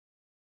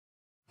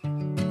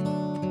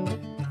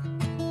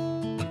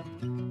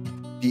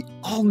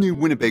all-new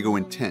Winnebago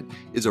Intent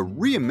is a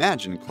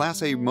reimagined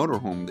Class A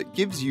motorhome that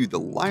gives you the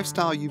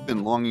lifestyle you've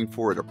been longing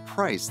for at a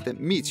price that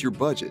meets your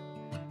budget.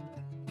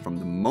 From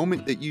the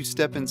moment that you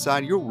step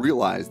inside, you'll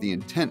realize the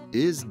Intent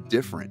is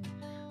different.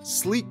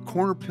 Sleek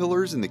corner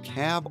pillars in the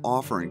cab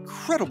offer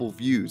incredible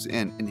views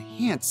and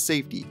enhanced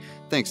safety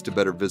thanks to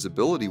better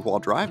visibility while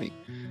driving.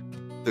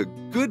 The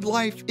good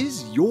life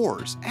is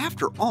yours.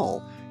 After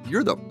all,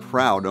 you're the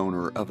proud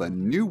owner of a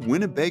new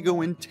Winnebago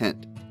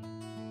Intent.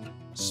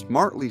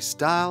 Smartly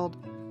styled,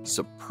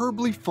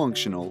 superbly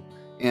functional,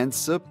 and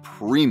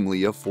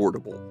supremely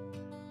affordable.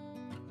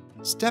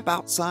 Step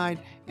outside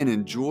and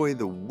enjoy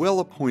the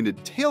well-appointed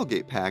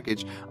tailgate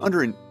package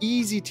under an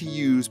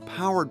easy-to-use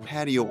powered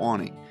patio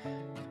awning.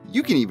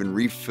 You can even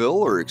refill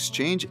or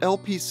exchange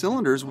LP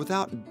cylinders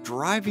without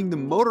driving the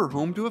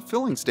motorhome to a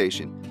filling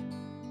station.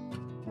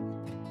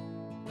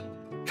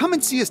 Come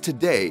and see us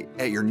today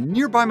at your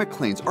nearby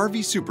McLean's RV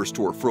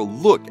Superstore for a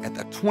look at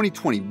the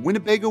 2020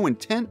 Winnebago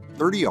Intent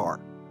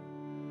 30R.